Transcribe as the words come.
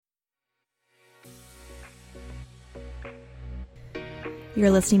You're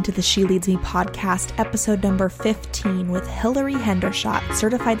listening to the She Leads Me podcast, episode number 15 with Hilary Hendershot,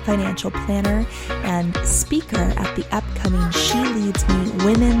 certified financial planner and speaker at the upcoming She Leads Me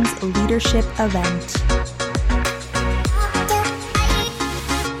Women's Leadership event.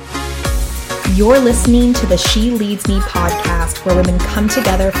 You're listening to the She Leads Me podcast, where women come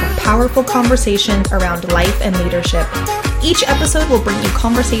together for powerful conversations around life and leadership. Each episode will bring you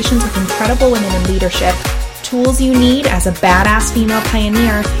conversations with incredible women in leadership, tools you need as a badass female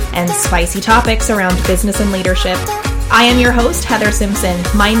pioneer, and spicy topics around business and leadership. I am your host, Heather Simpson.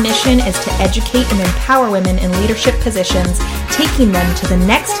 My mission is to educate and empower women in leadership positions, taking them to the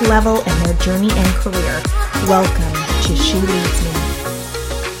next level in their journey and career. Welcome to She Leads Me.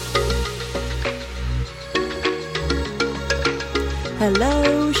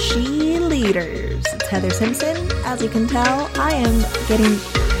 Hello, She Leaders. It's Heather Simpson. As you can tell, I am getting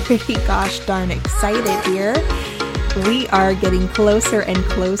pretty gosh darn excited here. We are getting closer and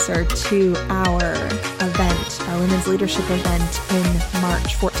closer to our event, our Women's Leadership event in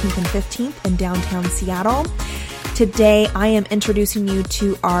March 14th and 15th in downtown Seattle. Today, I am introducing you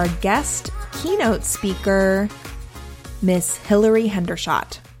to our guest keynote speaker, Miss Hilary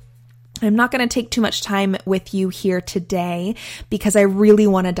Hendershot. I'm not going to take too much time with you here today because I really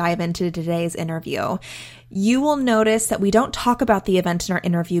want to dive into today's interview. You will notice that we don't talk about the event in our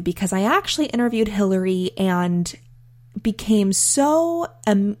interview because I actually interviewed Hilary and became so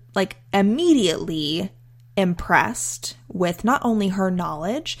immediately impressed with not only her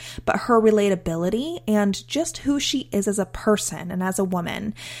knowledge, but her relatability and just who she is as a person and as a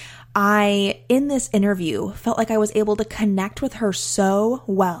woman. In this interview, felt like I was able to connect with her so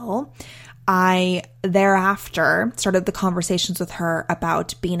well. I thereafter started the conversations with her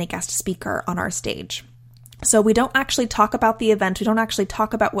about being a guest speaker on our stage. So we don't actually talk about the event. We don't actually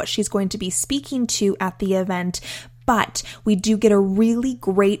talk about what she's going to be speaking to at the event, but we do get a really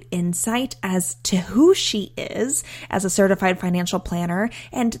great insight as to who she is as a certified financial planner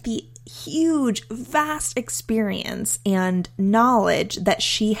and the huge, vast experience and knowledge that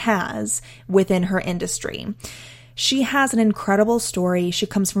she has within her industry. She has an incredible story. She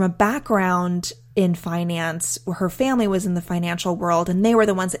comes from a background in finance where her family was in the financial world and they were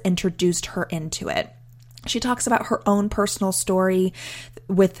the ones that introduced her into it. She talks about her own personal story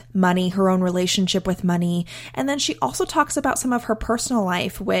with money, her own relationship with money. And then she also talks about some of her personal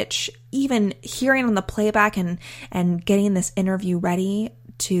life, which even hearing on the playback and getting this interview ready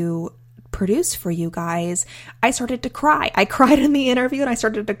to produce for you guys, I started to cry. I cried in the interview and I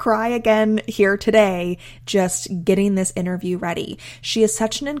started to cry again here today, just getting this interview ready. She is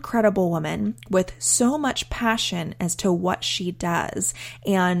such an incredible woman with so much passion as to what she does.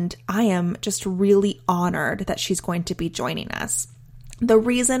 And I am just really honored that she's going to be joining us. The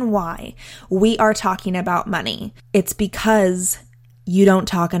reason why we are talking about money, it's because you don't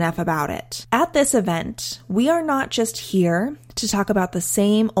talk enough about it. At this event, we are not just here to talk about the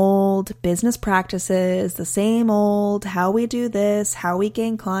same old business practices, the same old how we do this, how we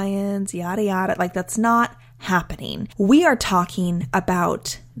gain clients, yada, yada. Like, that's not happening. We are talking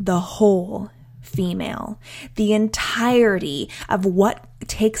about the whole female, the entirety of what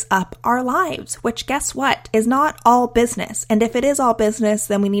takes up our lives, which guess what, is not all business. And if it is all business,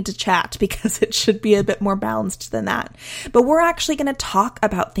 then we need to chat because it should be a bit more balanced than that. But we're actually going to talk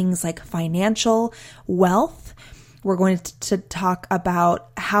about things like financial wealth. We're going to talk about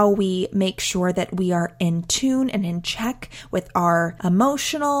how we make sure that we are in tune and in check with our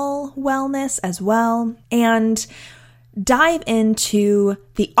emotional wellness as well. And dive into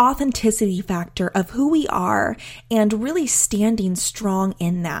the authenticity factor of who we are and really standing strong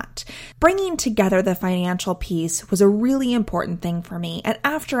in that. Bringing together the financial piece was a really important thing for me. And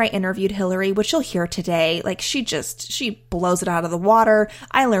after I interviewed Hilary, which you'll hear today, she blows it out of the water.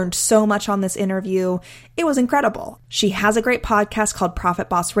 I learned so much on this interview. It was incredible. She has a great podcast called Profit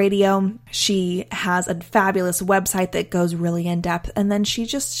Boss Radio. She has a fabulous website that goes really in depth. And then she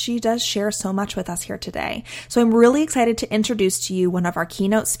does share so much with us here today. So I'm really excited to introduce to you one of our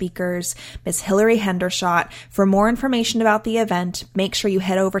keynote speakers, Miss Hilary Hendershot. For more information about the event, make sure you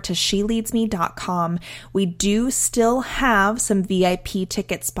head over to sheleadsme.com. We do still have some VIP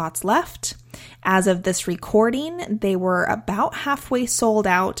ticket spots left. As of this recording, they were about halfway sold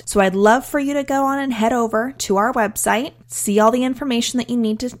out. So I'd love for you to go on and head over to our website, see all the information that you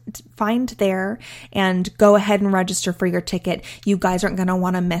need to find there, and go ahead and register for your ticket. You guys aren't going to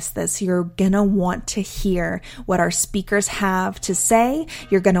want to miss this. You're going to want to hear what our speakers have to say.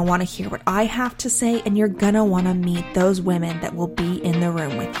 You're going to want to hear what I have to say, and you're going to want to meet those women that will be in the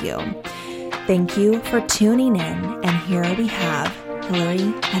room with you. Thank you for tuning in, and here we have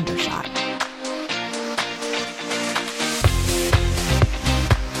Hilary Hendershot.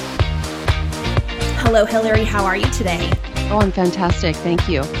 Hello, Hillary. How are you today? Oh, I'm fantastic. Thank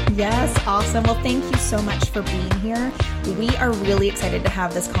you. Yes, awesome. Well, thank you so much for being here. We are really excited to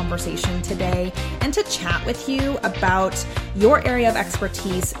have this conversation today and to chat with you about your area of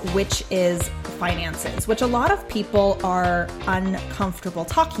expertise, which is finances, which a lot of people are uncomfortable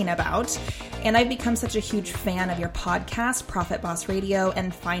talking about. And I've become such a huge fan of your podcast, Profit Boss Radio,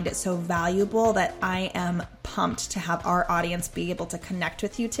 and find it so valuable that I am pumped to have our audience be able to connect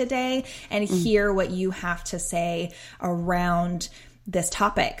with you today and hear what you have to say around this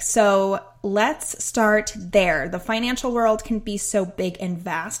topic. So let's start there. The financial world can be so big and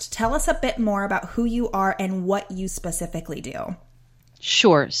vast. Tell us a bit more about who you are and what you specifically do.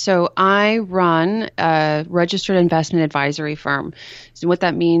 Sure. So I run a registered investment advisory firm. So what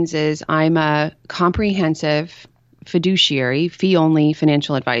that means is I'm a comprehensive fiduciary, fee-only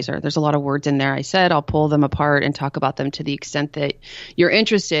financial advisor. There's a lot of words in there. I said I'll pull them apart and talk about them to the extent that you're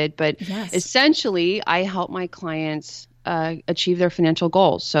interested. But essentially, I help my clients achieve their financial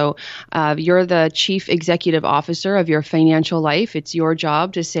goals. So you're the chief executive officer of your financial life. It's your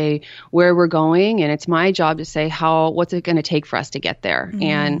job to say where we're going, and it's my job to say what's it going to take for us to get there.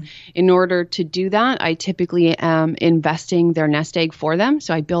 And in order to do that, I typically am investing their nest egg for them.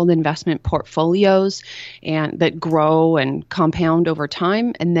 So I build investment portfolios and that grow and compound over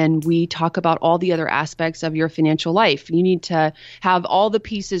time. And then we talk about all the other aspects of your financial life. You need to have all the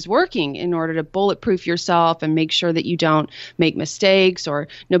pieces working in order to bulletproof yourself and make sure that you don't make mistakes or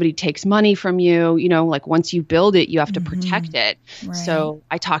nobody takes money from you. You know, like once you build it, you have to protect it. Right. So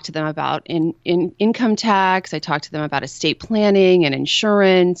I talk to them about in income tax. I talk to them about estate planning and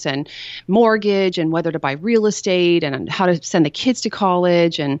insurance and mortgage and whether to buy real estate and how to send the kids to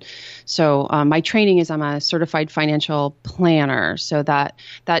college. And so my training is I'm a certified financial planner. So that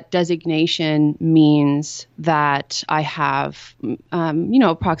designation means that I have,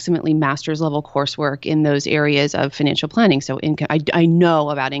 approximately master's level coursework in those areas of financial planning. So I know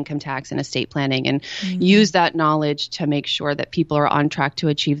about income tax and estate planning and use that knowledge to make sure that people are on track to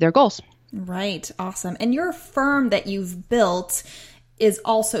achieve their goals. Right. Awesome. And your firm that you've built is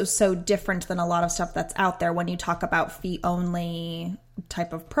also so different than a lot of stuff that's out there when you talk about fee-only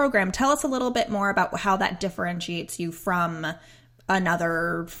type of program. Tell us a little bit more about how that differentiates you from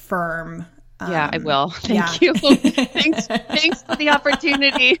another firm. Yeah, I will. Thank you. Thanks for the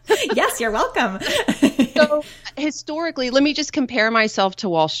opportunity. Yes, you're welcome. So historically, let me just compare myself to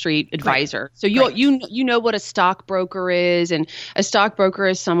Wall Street advisor. Right. So you know what a stockbroker is, and a stockbroker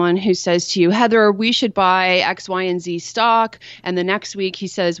is someone who says to you, Heather, we should buy X, Y, and Z stock, and the next week he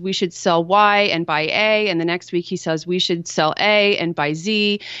says we should sell Y and buy A, and the next week he says we should sell A and buy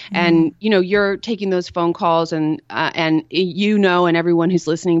Z, and you're taking those phone calls, and and everyone who's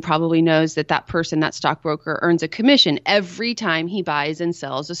listening probably knows that person, that stockbroker, earns a commission every time he buys and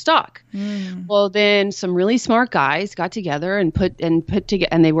sells a stock. Well, then some really smart guys got together and put together,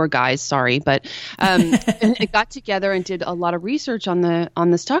 and they were guys, sorry, but it got together and did a lot of research on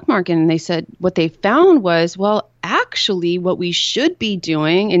the stock market, and they said what they found was, well, actually what we should be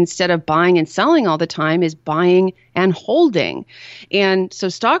doing instead of buying and selling all the time is buying and holding. And so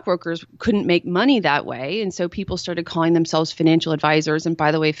stockbrokers couldn't make money that way. And so people started calling themselves financial advisors. And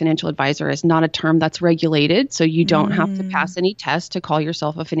by the way, financial advisor is not a term that's regulated. So you don't have to pass any test to call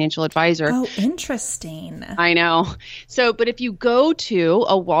yourself a financial advisor. Oh, interesting. I know. So, but if you go to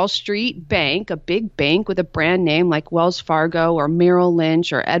a Wall Street bank, a big bank with a brand name like Wells Fargo or Merrill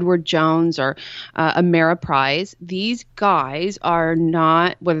Lynch or Edward Jones or Ameriprise, these guys are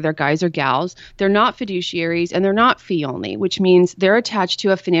not, whether they're guys or gals, they're not fiduciaries and they're not fee only, which means they're attached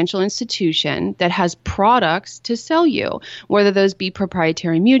to a financial institution that has products to sell you, whether those be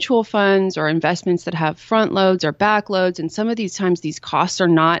proprietary mutual funds or investments that have front loads or back loads. And some of these times these costs are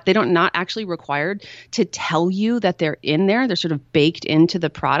not actually required to tell you that they're in there. They're sort of baked into the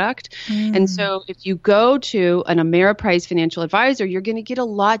product. And so if you go to an Ameriprise financial advisor, you're going to get a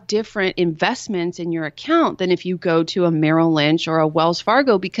lot different investments in your account than if you go to a Merrill Lynch or a Wells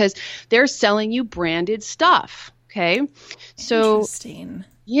Fargo, because they're selling you branded stuff. Okay. So interesting.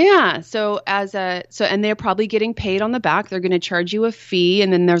 Yeah. And they're probably getting paid on the back. They're going to charge you a fee.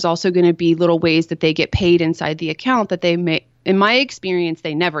 And then there's also going to be little ways that they get paid inside the account that they may, in my experience,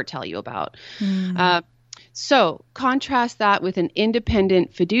 they never tell you about. So contrast that with an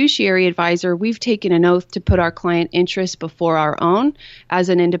independent fiduciary advisor. We've taken an oath to put our client interests before our own. As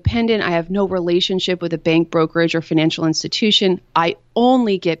an independent, I have no relationship with a bank, brokerage, or financial institution. I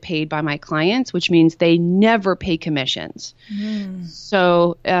only get paid by my clients, which means they never pay commissions.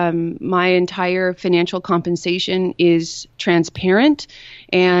 So my entire financial compensation is transparent,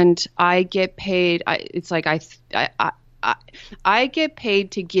 and I get paid. I get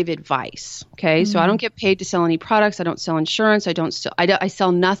paid to give advice. Okay. So I don't get paid to sell any products. I don't sell insurance. I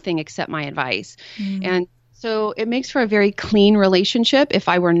sell nothing except my advice. And so it makes for a very clean relationship. If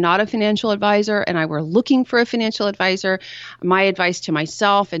I were not a financial advisor and I were looking for a financial advisor, my advice to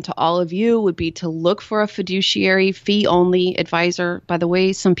myself and to all of you would be to look for a fiduciary fee-only advisor. By the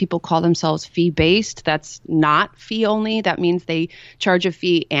way, some people call themselves fee-based. That's not fee-only. That means they charge a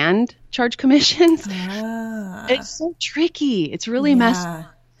fee and charge commissions. It's so tricky. It's really messy.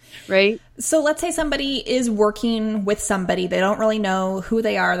 Right? So let's say somebody is working with somebody. They don't really know who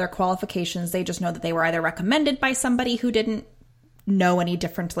they are, their qualifications. They just know that they were either recommended by somebody who didn't know any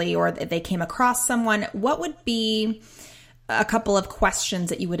differently, or they came across someone. What would be a couple of questions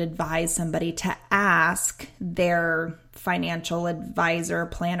that you would advise somebody to ask their financial advisor,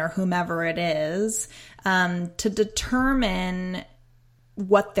 planner, whomever it is, to determine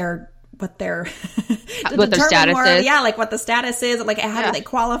what their status is. Yeah, like what the status is. Like, how do they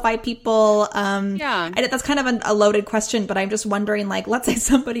qualify people? That's kind of a loaded question, but I'm just wondering, like, let's say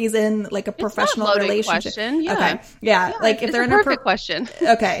somebody's in like a professional relationship. Question. Yeah. Okay. Yeah. Like if they're in a perfect question.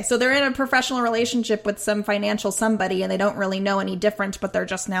 Okay. So they're in a professional relationship with some financial somebody and they don't really know any different, but they're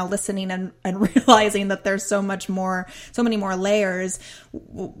just now listening and realizing that there's so many more layers.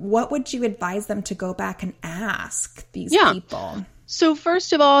 What would you advise them to go back and ask these people? So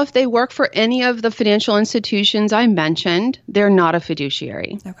first of all, if they work for any of the financial institutions I mentioned, they're not a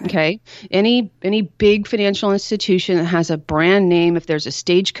fiduciary. Okay. Any big financial institution that has a brand name, if there's a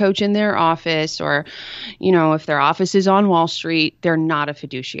Stagecoach in their office, or, if their office is on Wall Street, they're not a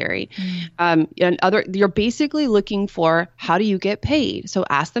fiduciary. You're basically looking for, how do you get paid? So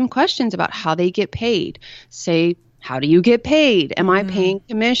ask them questions about how they get paid. Say, how do you get paid? Am I paying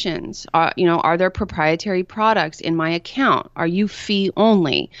commissions? Are there proprietary products in my account? Are you fee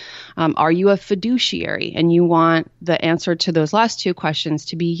only? Are you a fiduciary? And you want the answer to those last two questions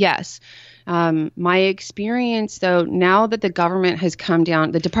to be yes. My experience, though, now that the government has come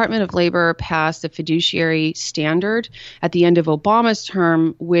down, the Department of Labor passed a fiduciary standard at the end of Obama's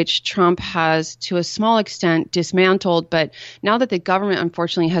term, which Trump has, to a small extent, dismantled. But now that the government,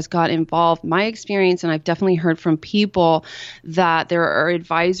 unfortunately, has got involved, my experience, and I've definitely heard from people, that there are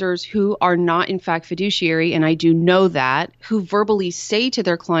advisors who are not, in fact, fiduciary, and I do know that, who verbally say to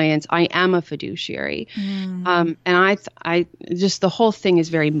their clients, I am a fiduciary. And I just, the whole thing is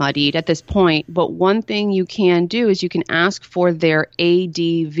very muddied at this point. But one thing you can do is you can ask for their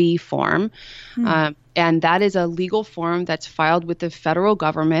ADV form. And that is a legal form that's filed with the federal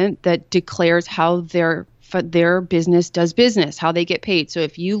government that declares how their business does business, how they get paid. So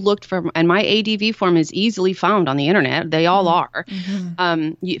if you looked for, and my ADV form is easily found on the internet, they all are.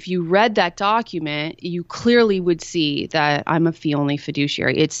 If you read that document, you clearly would see that I'm a fee-only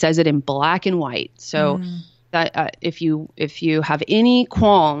fiduciary. It says it in black and white. So that if you have any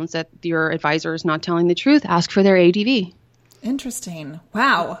qualms that your advisor is not telling the truth, ask for their ADV. Interesting.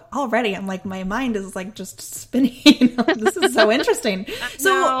 Wow. Already I'm like, my mind is like just spinning. This is so interesting.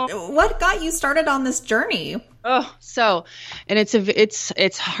 So what got you started on this journey? And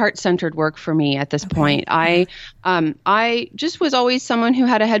it's heart-centered work for me at this point. I just was always someone who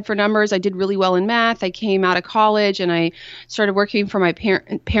had a head for numbers. I did really well in math. I came out of college and I started working for my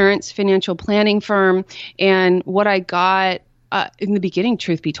parents' financial planning firm. And what I got, in the beginning,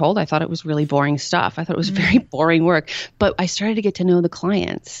 truth be told, I thought it was really boring stuff. I thought it was very boring work, but I started to get to know the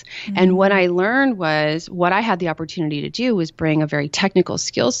clients. And what I learned was, what I had the opportunity to do was bring a very technical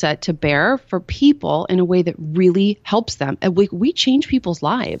skill set to bear for people in a way that really helps them. And we change people's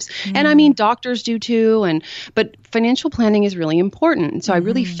lives. And I mean, doctors do too. But financial planning is really important. And so I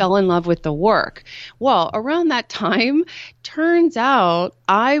really fell in love with the work. Well, around that time, turns out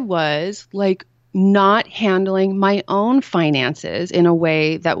I was like, not handling my own finances in a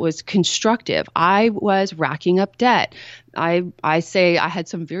way that was constructive. I was racking up debt. I say I had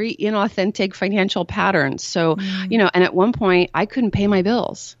some very inauthentic financial patterns. So, and at one point I couldn't pay my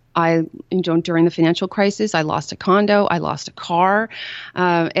bills. During the financial crisis, I lost a condo, I lost a car.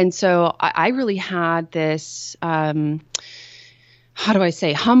 And so I really had this,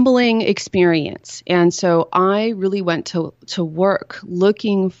 humbling experience. And so I really went to work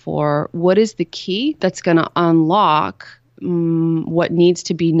looking for what is the key that's going to unlock what needs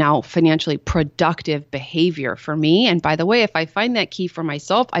to be now financially productive behavior for me. And by the way, if I find that key for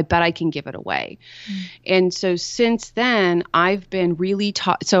myself, I bet I can give it away. And so since then, I've been really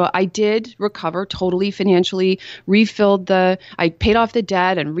taught. So I did recover totally financially, I paid off the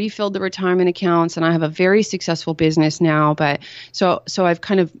debt and refilled the retirement accounts. And I have a very successful business now. But so I've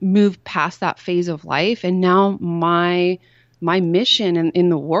kind of moved past that phase of life. And now my my mission in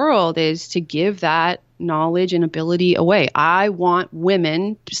the world is to give that knowledge and ability away. I want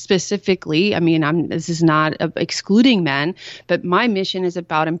women specifically, I mean, this is not excluding men, but my mission is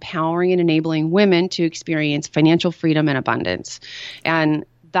about empowering and enabling women to experience financial freedom and abundance. And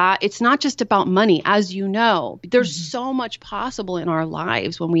that it's not just about money, as you know, there's so much possible in our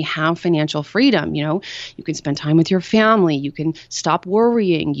lives when we have financial freedom. You know, you can spend time with your family, you can stop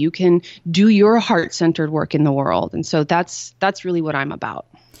worrying, you can do your heart-centered work in the world. And so that's really what I'm about.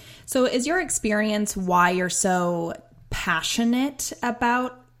 So is your experience why you're so passionate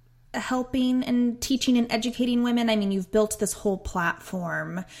about helping and teaching and educating women? I mean, you've built this whole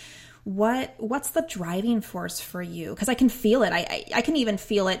platform. What's the driving force for you? Because I can feel it. I can even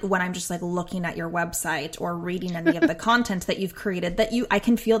feel it when I'm just like looking at your website or reading any of the content that you've created, I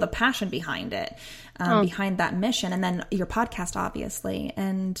can feel the passion behind it, behind that mission. And then your podcast, obviously.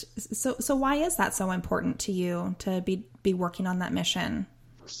 And so why is that so important to you to be working on that mission?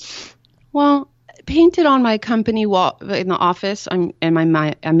 Well, painted on my company wall in the office, I'm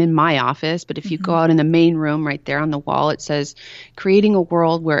in my office, but if you go out in the main room right there on the wall, it says creating a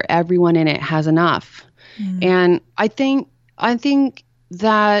world where everyone in it has enough. And I think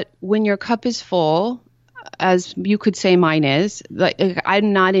that when your cup is full, as you could say mine is, like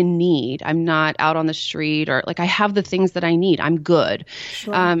I'm not in need. I'm not out on the street, or like I have the things that I need. I'm good.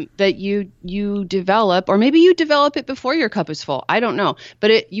 Sure. That you develop, or maybe you develop it before your cup is full. I don't know.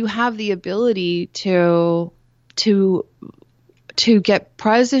 But you have the ability to get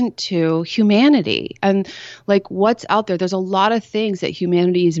present to humanity and like what's out there. There's a lot of things that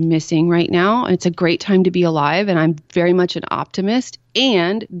humanity is missing right now. And it's a great time to be alive. And I'm very much an optimist.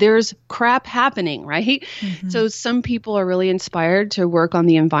 And there's crap happening, right? So some people are really inspired to work on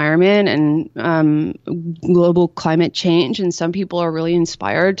the environment and global climate change. And some people are really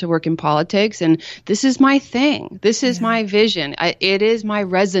inspired to work in politics. And this is my thing. This is my vision. It is my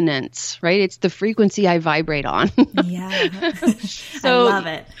resonance, right? It's the frequency I vibrate on. So I love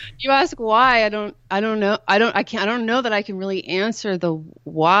it. You ask why? I don't know. I don't know that I can really answer the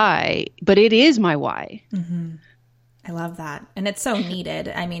why, but it is my why. I love that. And it's so needed.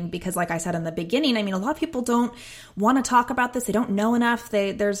 I mean, because like I said in the beginning, I mean, a lot of people don't want to talk about this. They don't know enough.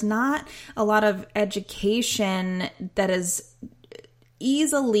 There's not a lot of education that is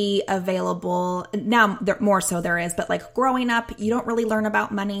easily available. Now, more so there is, but like growing up, you don't really learn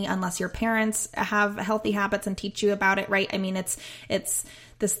about money unless your parents have healthy habits and teach you about it, right? I mean, it's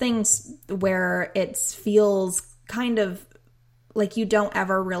this thing where it feels kind of like you don't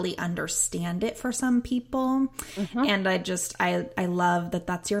ever really understand it for some people. And I love that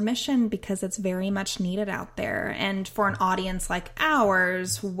that's your mission, because it's very much needed out there. And for an audience like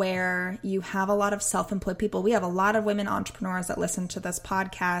ours, where you have a lot of self-employed people, we have a lot of women entrepreneurs that listen to this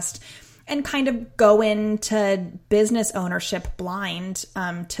podcast and kind of go into business ownership blind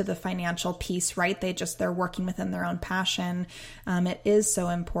to the financial piece, right? They're working within their own passion. It is so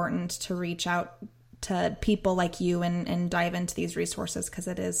important to reach out to people like you and dive into these resources, because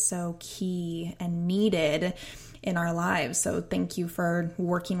it is so key and needed in our lives. So thank you for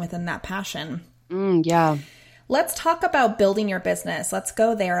working within that passion. Yeah. Let's talk about building your business. Let's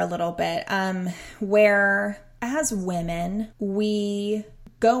go there a little bit. Where as women, we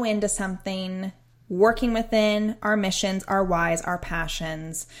go into something working within our missions, our whys, our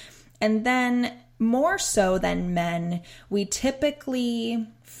passions. And then more so than men, we typically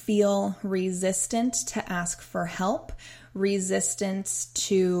feel resistant to ask for help, resistance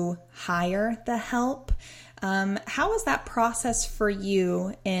to hire the help. How was that process for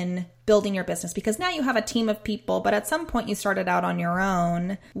you in building your business? Because now you have a team of people, but at some point you started out on your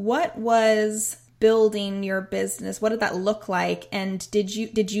own. What was building your business? What did that look like? And did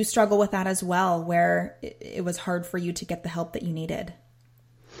you struggle with that as well, where it was hard for you to get the help that you needed?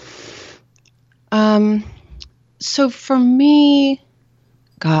 So for me,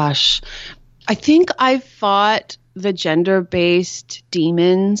 gosh, I think I fought the gender-based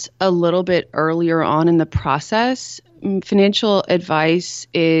demons a little bit earlier on in the process. Financial advice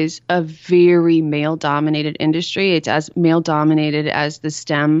is a very male-dominated industry. It's as male-dominated as the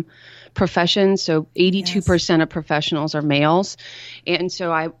STEM profession. So 82% of professionals are males. And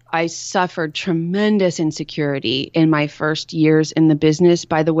so I suffered tremendous insecurity in my first years in the business.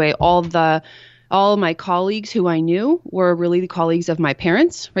 By the way, all of my colleagues who I knew were really the colleagues of my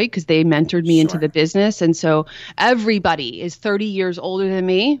parents, right? Because they mentored me into the business. And so everybody is 30 years older than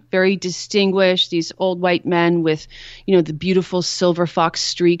me, very distinguished, these old white men with, the beautiful silver fox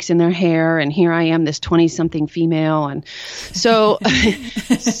streaks in their hair. And here I am, this 20-something female. And so,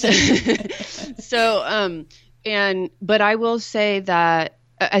 but I will say that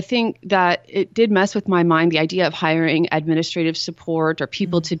I think that it did mess with my mind, the idea of hiring administrative support or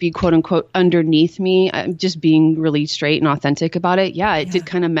people to be quote unquote underneath me, just being really straight and authentic about it. Yeah, it did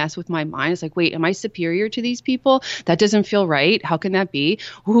kind of mess with my mind. It's like, wait, am I superior to these people? That doesn't feel right. How can that be?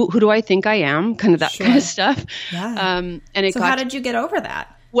 Who do I think I am? Kind of that kind of stuff. Yeah. And how did you get over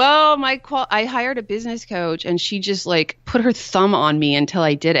that? Well, I hired a business coach, and she just like put her thumb on me until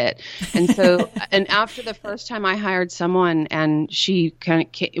I did it. And so, and after the first time I hired someone, and she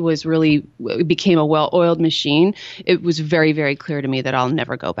it became a well-oiled machine. It was very, very clear to me that I'll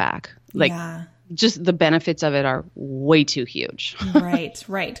never go back. Like, just the benefits of it are way too huge. Right.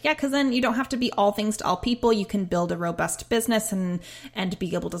 Yeah, because then you don't have to be all things to all people. You can build a robust business and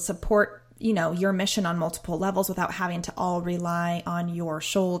be able to support your mission on multiple levels without having to all rely on your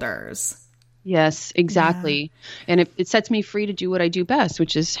shoulders. Yes, exactly. Yeah. And it sets me free to do what I do best,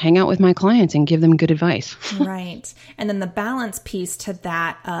 which is hang out with my clients and give them good advice. Right. And then the balance piece to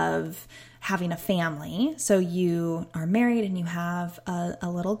that of having a family. So you are married and you have a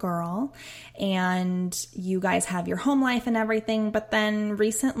little girl and you guys have your home life and everything. But then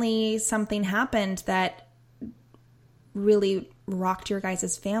recently something happened that really rocked your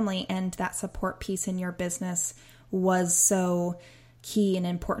guys' family, and that support piece in your business was so key and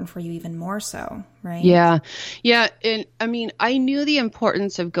important for you even more so, right? Yeah. And I mean, I knew the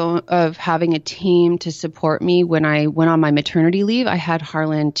importance of having a team to support me when I went on my maternity leave. I had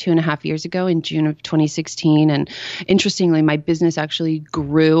Harlan 2.5 years ago in June of 2016. And interestingly, my business actually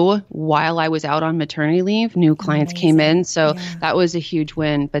grew while I was out on maternity leave. New clients came in. So that was a huge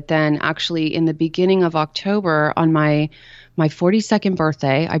win. But then actually in the beginning of October on my 42nd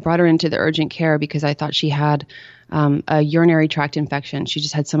birthday, I brought her into the urgent care because I thought she had a urinary tract infection. She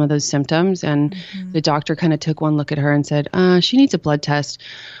just had some of those symptoms, and the doctor kind of took one look at her and said, she needs a blood test.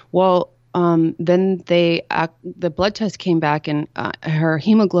 Well, then the blood test came back, and her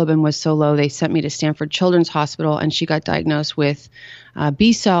hemoglobin was so low, they sent me to Stanford Children's Hospital, and she got diagnosed with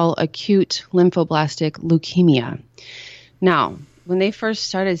B-cell acute lymphoblastic leukemia. Now, when they first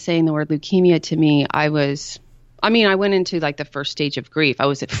started saying the word leukemia to me, I went into like the first stage of grief. I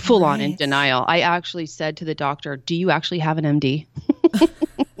was full on in denial. I actually said to the doctor, "Do you actually have an MD?"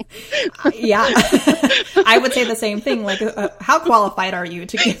 Yeah, I would say the same thing. Like, how qualified are you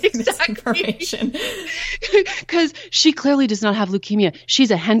to give this information? Because she clearly does not have leukemia.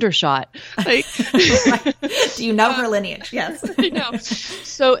 She's a Hendershot. Like, do you know her lineage? Yes. I know.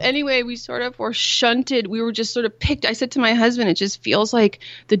 So anyway, we sort of were shunted. We were just sort of picked. I said to my husband, it just feels like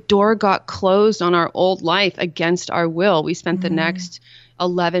the door got closed on our old life against our will. We spent the next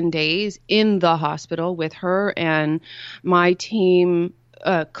 11 days in the hospital with her, and my team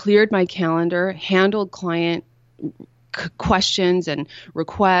cleared my calendar, handled client questions and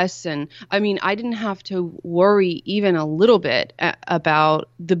requests. And I mean, I didn't have to worry even a little bit about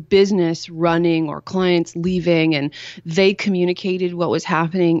the business running or clients leaving. And they communicated what was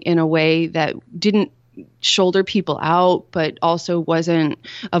happening in a way that didn't shoulder people out, but also wasn't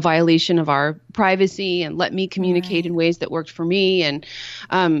a violation of our privacy, and let me communicate in ways that worked for me. And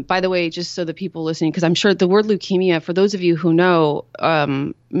by the way, just so the people listening, because I'm sure the word leukemia, for those of you who know,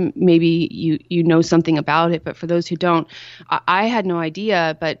 maybe you know something about it, but for those who don't, I had no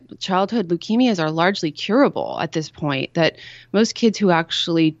idea, but childhood leukemias are largely curable at this point, that most kids who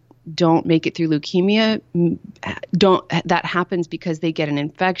actually don't make it through leukemia that happens because they get an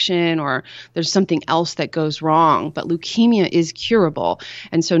infection or there's something else that goes wrong, but leukemia is curable.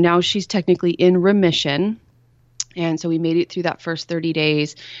 And so now she's technically in remission. And so we made it through that first 30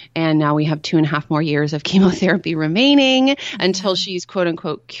 days, and now we have 2.5 more years of chemotherapy remaining until she's quote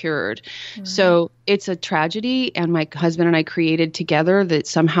unquote cured. Right. So it's a tragedy, and my husband and I created together that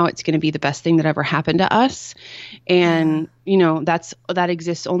somehow it's going to be the best thing that ever happened to us. And that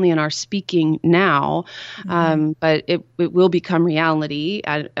exists only in our speaking now, but it will become reality.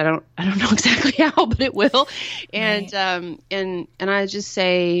 I don't know exactly how, but it will. And and I just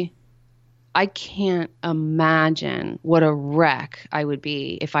say, I can't imagine what a wreck I would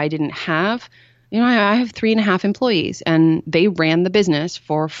be if I didn't have, I have 3.5 employees, and they ran the business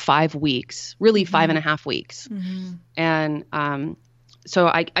for 5 weeks, really 5.5 weeks. And so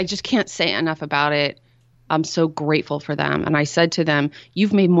I just can't say enough about it. I'm so grateful for them. And I said to them,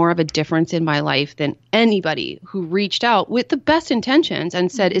 you've made more of a difference in my life than anybody who reached out with the best intentions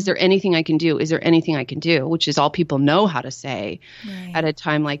and said, is there anything I can do? Is there anything I can do? Which is all people know how to say at a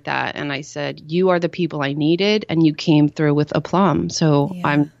time like that. And I said, you are the people I needed, and you came through with aplomb. So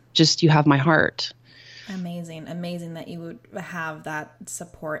you have my heart. Amazing that you would have that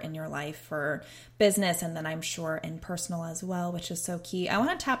support in your life for business, and then I'm sure in personal as well, which is so key. I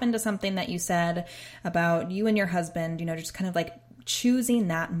want to tap into something that you said about you and your husband, just kind of like choosing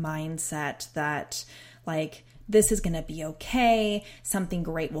that mindset that like, this is going to be okay, something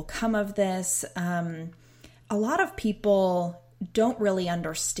great will come of this. A lot of people don't really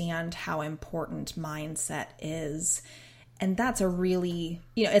understand how important mindset is. And that's a really,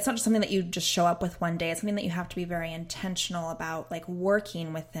 it's not just something that you just show up with one day. It's something that you have to be very intentional about, like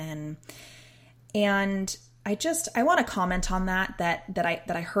working within. And I want to comment on that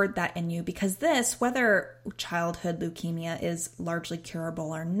I heard that in you, because this, whether childhood leukemia is largely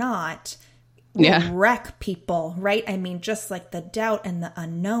curable or not, will wreck people, right? I mean, just like the doubt and the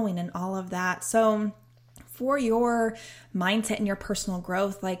unknowing and all of that. So for your mindset and your personal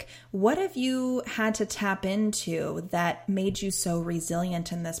growth, like what have you had to tap into that made you so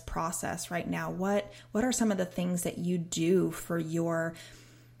resilient in this process right now? What are some of the things that you do for your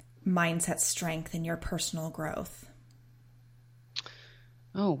mindset strength and your personal growth?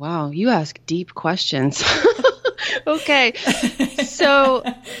 Oh, wow. You ask deep questions. Okay. So,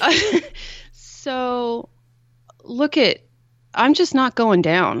 I'm just not going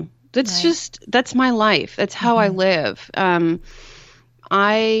down. That's my life. That's how I live.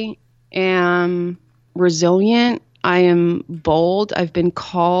 I am resilient. I am bold. I've been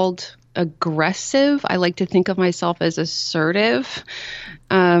called aggressive. I like to think of myself as assertive.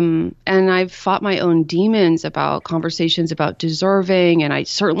 And I've fought my own demons about conversations about deserving, and I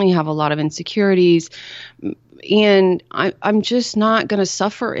certainly have a lot of insecurities. And I'm just not going to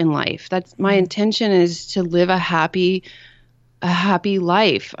suffer in life. That's my intention, is to live a happy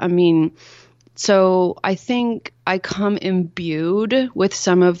life. I mean, so I think I come imbued with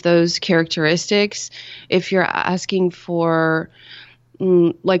some of those characteristics. If you're asking for,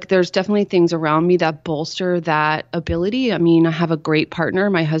 like, there's definitely things around me that bolster that ability. I mean, I have a great partner.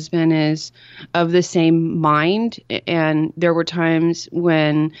 My husband is of the same mind. And there were times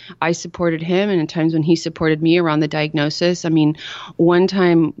when I supported him and times when he supported me around the diagnosis. I mean, one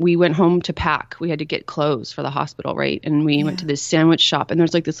time we went home to pack. We had to get clothes for the hospital, right? And we went to this sandwich shop, and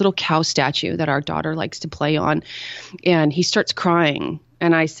there's like this little cow statue that our daughter likes to play on. And he starts crying.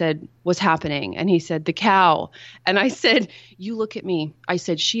 And I said, "What's happening?" And he said, "The cow." And I said, "You look at me." I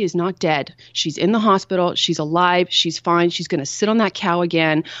said, "She is not dead. She's in the hospital. She's alive. She's fine. She's going to sit on that cow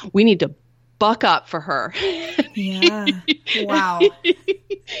again. We need to buck up for her." Yeah. Wow.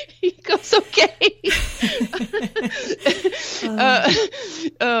 He goes, "Okay."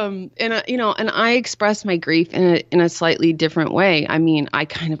 And I express my grief in a slightly different way. I mean, I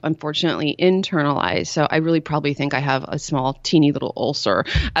kind of unfortunately internalize. So I really probably think I have a small, teeny little ulcer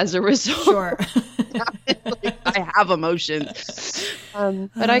as a result. Sure. I have emotions.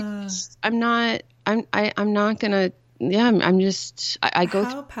 But I'm not gonna. Yeah, I go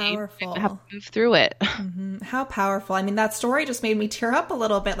How powerful. I have to move through it. Mm-hmm. How powerful. I mean, that story just made me tear up a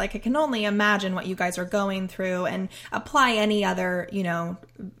little bit. Like, I can only imagine what you guys are going through, and apply any other,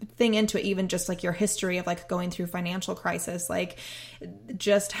 thing into it, even just like your history of like going through financial crisis, like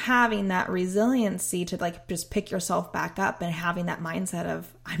just having that resiliency to like just pick yourself back up and having that mindset of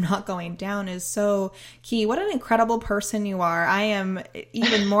I'm not going down is so key. What an incredible person you are. I am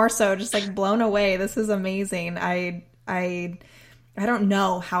even more so just like blown away. This is amazing. I don't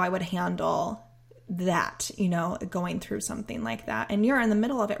know how I would handle that, going through something like that. And you're in the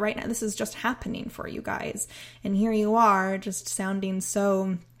middle of it right now. This is just happening for you guys. And here you are just sounding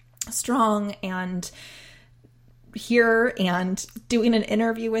so strong and here and doing an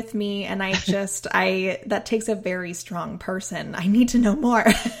interview with me. And that takes a very strong person. I need to know more.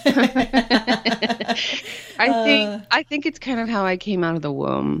 I think it's kind of how I came out of the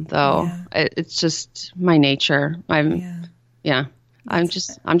womb, though. Yeah. It's just my nature. I'm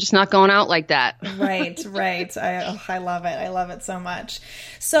just not going out like that. Right. I love it. I love it so much.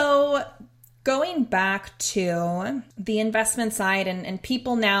 So going back to the investment side and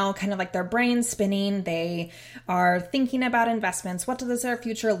people now kind of like their brains spinning, they are thinking about investments. What does their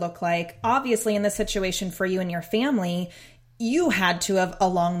future look like? Obviously, in this situation for you and your family, you had to have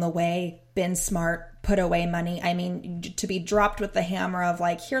along the way been smart, put away money. I mean, to be dropped with the hammer of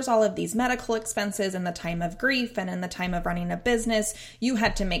like, here's all of these medical expenses in the time of grief and in the time of running a business, you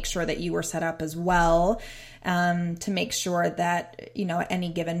had to make sure that you were set up as well, to make sure that, at any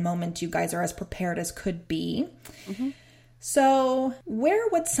given moment, you guys are as prepared as could be. Mm-hmm. So where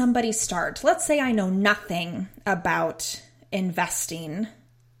would somebody start? Let's say I know nothing about investing.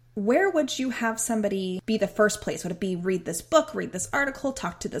 Where would you have somebody be the first place? Would it be read this book, read this article,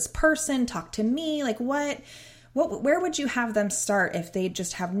 talk to this person, talk to me? Like where would you have them start if they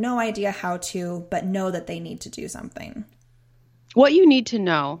just have no idea how to, but know that they need to do something? What you need to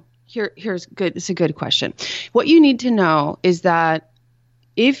know, here's good. It's a good question. What you need to know is that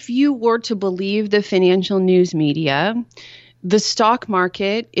if you were to believe the financial news media, The stock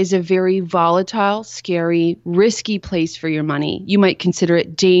market is a very volatile, scary, risky place for your money. You might consider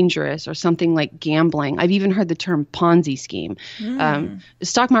it dangerous or something like gambling. I've even heard the term Ponzi scheme. The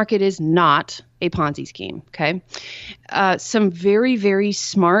stock market is not a Ponzi scheme, okay? Some very, very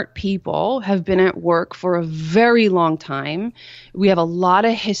smart people have been at work for a very long time. We have a lot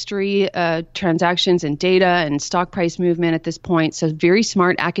of history, transactions and data and stock price movement at this point. So very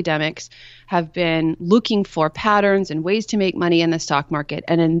smart academics have been looking for patterns and ways to make money in the stock market.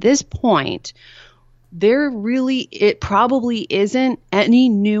 And in this point, it probably isn't any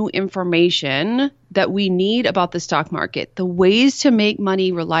new information that we need about the stock market. The ways to make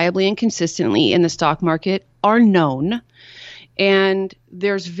money reliably and consistently in the stock market are known. And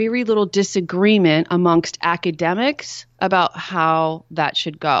there's very little disagreement amongst academics about how that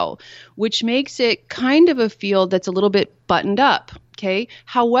should go, which makes it kind of a field that's a little bit buttoned up. Okay.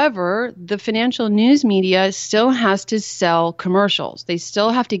 However, the financial news media still has to sell commercials. They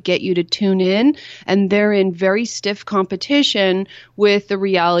still have to get you to tune in, and they're in very stiff competition with the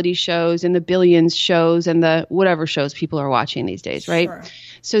reality shows and the Billions shows and the whatever shows people are watching these days, right? Sure.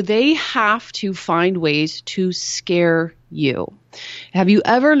 So they have to find ways to scare you. Have you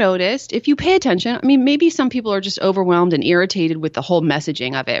ever noticed, if you pay attention, I mean, maybe some people are just overwhelmed and irritated with the whole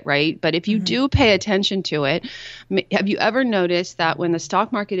messaging of it, right? But if you do pay attention to it, have you ever noticed that when the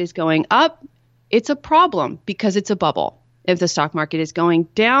stock market is going up, it's a problem because it's a bubble. If the stock market is going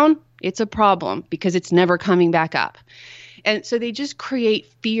down, it's a problem because it's never coming back up. And so they just create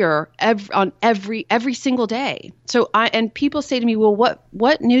fear every single day. So and people say to me, well,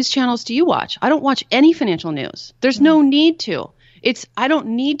 what news channels do you watch? I don't watch any financial news. There's no need to. I don't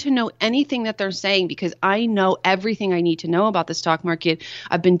need to know anything that they're saying because I know everything I need to know about the stock market.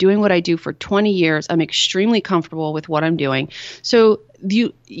 I've been doing what I do for 20 years. I'm extremely comfortable with what I'm doing. So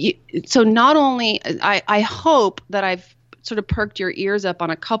so not only I hope that I've sort of perked your ears up on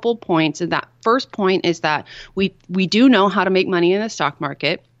a couple points. And that first point is that we do know how to make money in the stock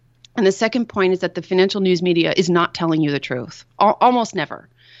market. And the second point is that the financial news media is not telling you the truth. Almost never.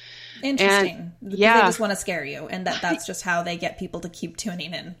 Interesting. They just want to scare you. And that's just how they get people to keep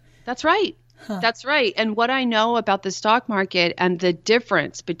tuning in. That's right. Huh. That's right. And what I know about the stock market and the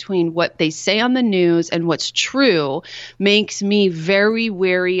difference between what they say on the news and what's true makes me very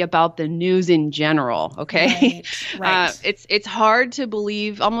wary about the news in general. Okay. Right. It's hard to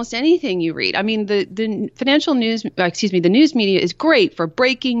believe almost anything you read. I mean, the financial news, the news media is great for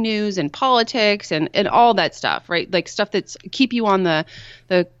breaking news and politics and all that stuff, right? Like stuff that's keep you on the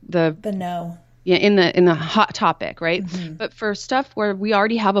know. Yeah, in the hot topic, right? Mm-hmm. But for stuff where we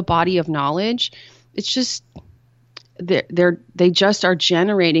already have a body of knowledge, it's just they just are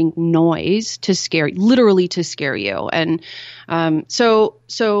generating noise to literally to scare you. And so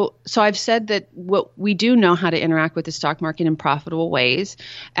I've said that what we do know how to interact with the stock market in profitable ways,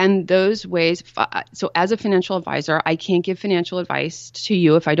 and those ways. So as a financial advisor, I can't give financial advice to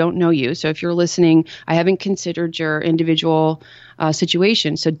you if I don't know you. So if you're listening, I haven't considered your individual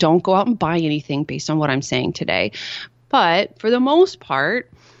situation. So don't go out and buy anything based on what I'm saying today. But for the most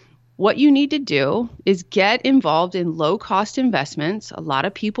part, what you need to do is get involved in low-cost investments. A lot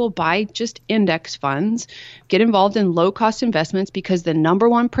of people buy just index funds. Get involved in low-cost investments because the number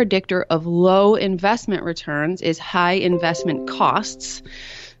one predictor of low investment returns is high investment costs.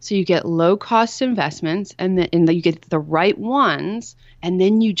 So you get low-cost investments, and then you get the right ones, and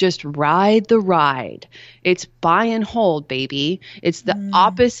then you just ride the ride. It's buy and hold, baby. It's the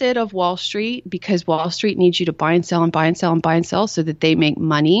opposite of Wall Street because Wall Street needs you to buy and sell and buy and sell and buy and sell so that they make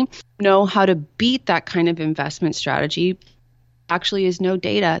money. Know how to beat that kind of investment strategy actually is no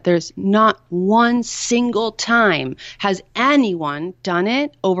data. There's not one single time has anyone done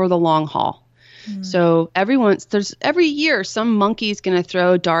it over the long haul. So every year, some monkey's going to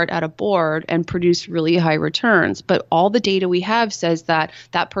throw a dart at a board and produce really high returns. But all the data we have says that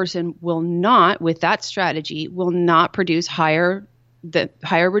that person will not, with that strategy, will not produce higher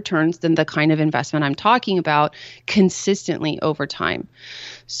returns than the kind of investment I'm talking about consistently over time.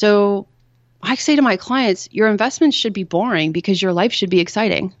 So I say to my clients, your investments should be boring because your life should be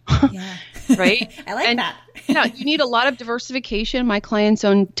exciting. Yeah. Right? I like that. Yeah, you need a lot of diversification. My clients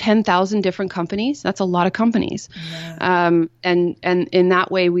own 10,000 different companies. That's a lot of companies. Yeah. And in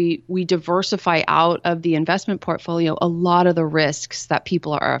that way, we diversify out of the investment portfolio a lot of the risks that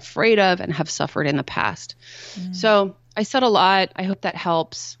people are afraid of and have suffered in the past. So I said a lot. I hope that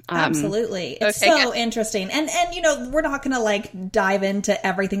helps. Absolutely. It's so interesting. And, we're not going to like dive into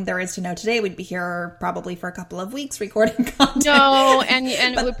everything there is to know today. We'd be here probably for a couple of weeks recording content. No, and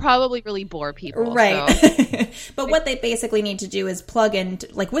it would probably really bore people. Right. So. But what they basically need to do is plug in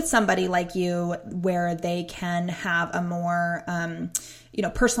like with somebody like you where they can have a more,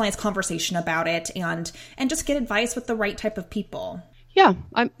 personalized conversation about it and just get advice with the right type of people. Yeah.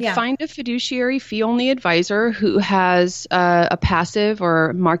 Find a fiduciary fee-only advisor who has a passive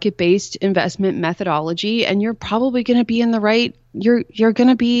or market-based investment methodology, and you're probably going to be in the right. You're going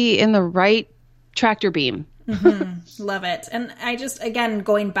to be in the right tractor beam. Mm-hmm. Love it. And I just, again,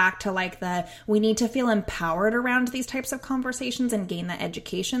 going back to like we need to feel empowered around these types of conversations and gain that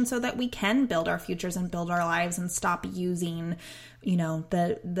education so that we can build our futures and build our lives and stop using,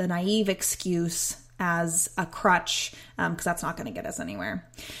 the naive excuse as a crutch, because that's not going to get us anywhere.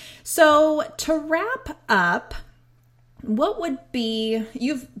 So to wrap up, what would be,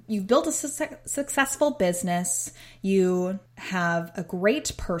 you've built a successful business, you have a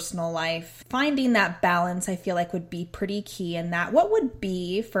great personal life. Finding that balance, I feel like would be pretty key in that. What would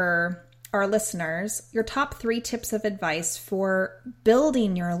be, for our listeners, your top 3 tips of advice for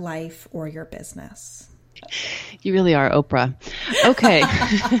building your life or your business? You really are Oprah. Okay.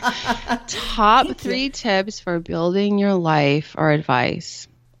 Top 3 tips for building your life or advice.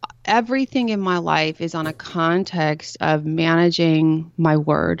 Everything in my life is on a context of managing my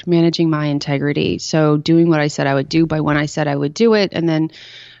word, managing my integrity. So doing what I said I would do by when I said I would do it, and then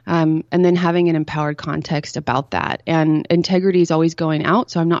having an empowered context about that. And integrity is always going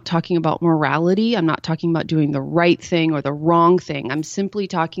out. So I'm not talking about morality. I'm not talking about doing the right thing or the wrong thing. I'm simply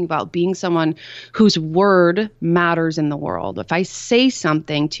talking about being someone whose word matters in the world. If I say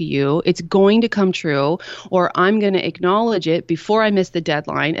something to you, it's going to come true, or I'm going to acknowledge it before I miss the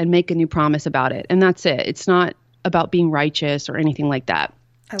deadline and make a new promise about it. And that's it. It's not about being righteous or anything like that.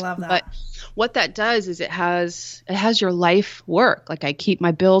 I love that. But what that does is it has your life work. Like I keep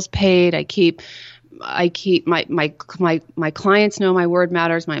my bills paid. I keep my clients know my word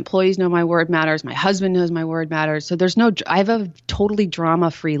matters. My employees know my word matters. My husband knows my word matters. So I have a totally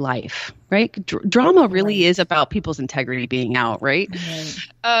drama-free life, right? Drama really is about people's integrity being out, right?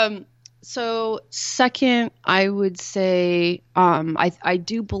 So second, I would say I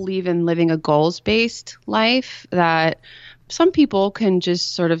do believe in living a goals-based life, that some people can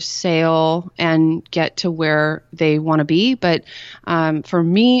just sort of sail and get to where they want to be. But for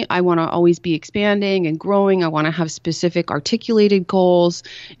me, I want to always be expanding and growing. I want to have specific articulated goals,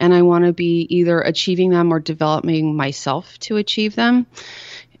 and I want to be either achieving them or developing myself to achieve them.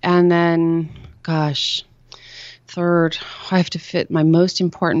 And then, third, I have to fit my most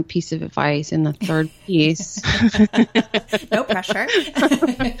important piece of advice in the third piece. No pressure.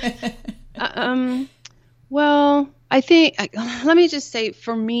 Well, I think, let me just say,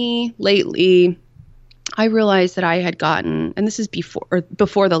 for me lately, I realized that I had gotten, and this is before the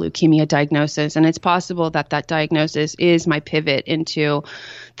leukemia diagnosis, and it's possible that diagnosis is my pivot into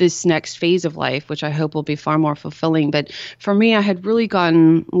this next phase of life, which I hope will be far more fulfilling. But for me, I had really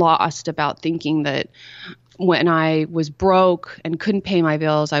gotten lost about thinking that when I was broke and couldn't pay my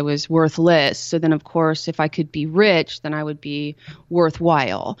bills, I was worthless. So then, of course, if I could be rich, then I would be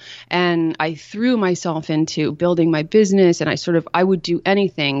worthwhile. And I threw myself into building my business, and I would do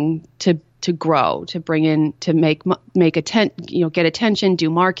anything to grow, to bring in, to get attention,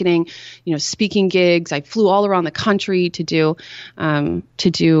 do marketing, speaking gigs. I flew all around the country to do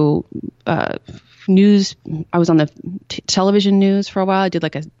news. I was on the television news for a while. I did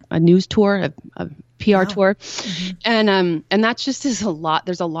like a news tour, a PR tour. Mm-hmm. And that's just is a lot.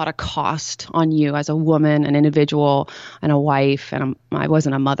 There's a lot of cost on you as a woman, an individual, and a wife. And I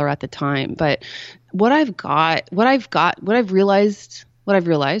wasn't a mother at the time, but what I've realized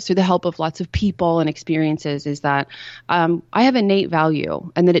through the help of lots of people and experiences is that I have innate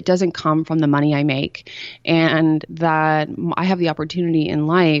value, and that it doesn't come from the money I make, and that I have the opportunity in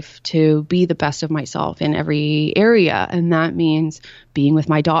life to be the best of myself in every area. And that means being with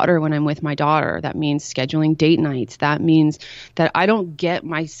my daughter when I'm with my daughter. That means scheduling date nights. That means that I don't get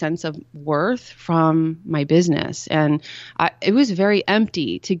my sense of worth from my business. And it was very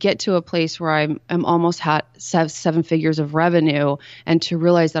empty to get to a place where I'm almost had 7 figures of revenue, and to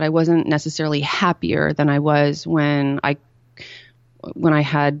realize that I wasn't necessarily happier than I was when I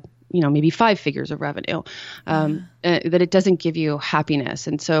had, maybe 5 figures of revenue, that it doesn't give you happiness.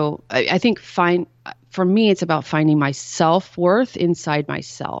 And so I think for me, it's about finding my self-worth inside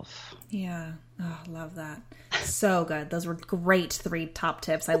myself. Yeah. Oh, love that. So good. Those were great 3 top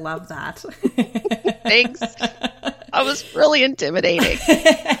tips. I love that. Thanks. I was really intimidating.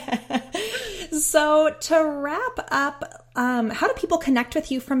 So to wrap up, how do people connect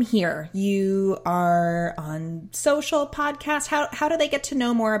with you from here? You are on social podcasts. How do they get to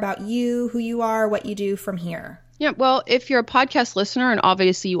know more about you, who you are, what you do from here? Yeah, well, if you're a podcast listener, and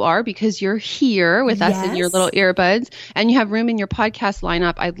obviously you are because you're here with us in your little earbuds and you have room in your podcast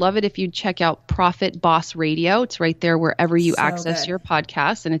lineup, I'd love it if you'd check out Profit Boss Radio. It's right there wherever you access your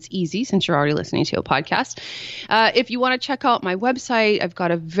podcast, and it's easy since you're already listening to a podcast. If you want to check out my website, I've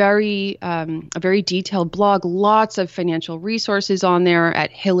got a very detailed blog, lots of financial resources on there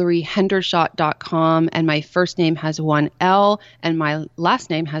at hillaryhendershot.com, and my first name has one L and my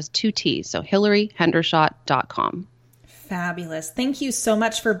last name has two T's, so hillaryhendershot.com. Fabulous. Thank you so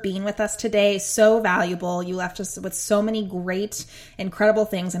much for being with us today. So valuable. You left us with so many great, incredible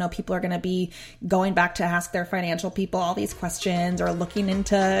things. I know people are going to be going back to ask their financial people all these questions or looking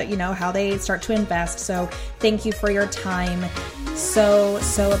into, how they start to invest. So thank you for your time. So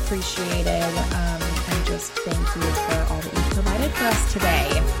appreciated. And just thank you for all that you provided for us today.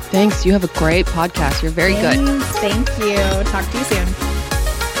 Thanks. You have a great podcast. You're very good. Thank you. Talk to you soon.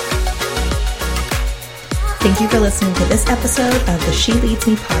 Thank you for listening to this episode of the She Leads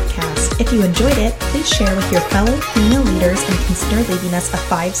Me podcast. If you enjoyed it, please share with your fellow female leaders and consider leaving us a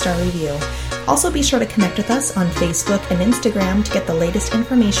 5-star review. Also, be sure to connect with us on Facebook and Instagram to get the latest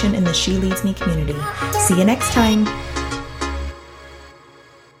information in the She Leads Me community. See you next time.